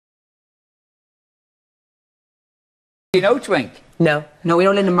You know Twink? No. No, we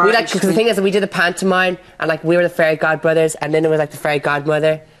don't live in March. Because the thing is that we did the pantomime and like we were the fairy godbrothers and then it was like the fairy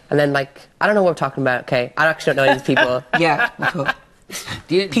godmother and then like I don't know what we're talking about. Okay, I actually don't know any of these people. Yeah, cool.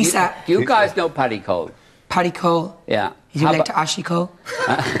 Do you guys know Paddy Cole? Paddy Cole. Yeah. He's related to Ashley Cole.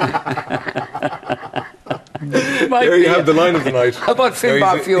 There you have the line of the night. How about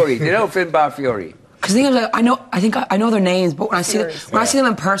Finbar Fury? Do you know Finbar Fury? Because the thing is, I know their names, but when I see them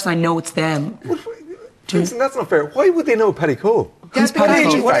in person, I know it's them. Vincent, that's not fair. Why would they know Paddy Cole? That's Paddy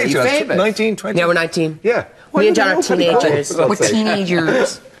Cole. What age? Famous. 19, 20? Yeah, we're 19. Yeah. Me and John are teenagers. We're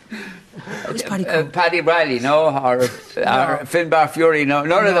teenagers. Who's Paddy Cole? Paddy Riley, no? Or Finbar Fury, no?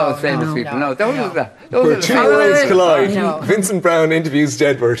 None of those famous people, no. Those are Where two worlds collide. No. Vincent Browne interviews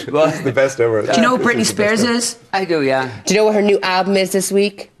Jedward. That's the best ever. Do you know who Britney Spears is? I do, yeah. Do you know what her new album is this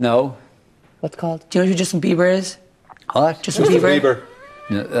week? No. What's it called? Do you know who Justin Bieber is? What? Justin Bieber.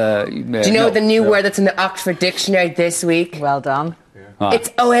 Do you know the new word that's in the Oxford Dictionary this week? Well done. What? It's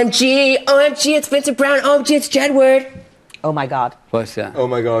OMG. OMG, it's Vincent Browne. OMG, it's Jedward. Oh my God. What's that? Oh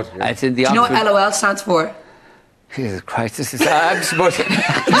my God. Yeah. It's in the Do you know what Oxford... LOL stands for? Jesus Christ, this is... I'm supposed to...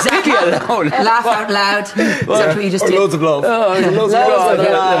 Exactly alone. Laugh out loud. Is that what you just did? Loads of love. Loads of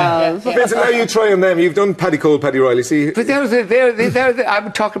love. Vincent, now you try on them. You've done Paddy Cole, Paddy Riley. See, But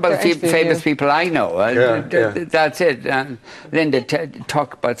I'm talking about the famous people I know. That's it. And then they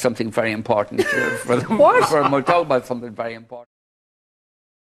talk about something very important for them. What? We'll talk about something very important.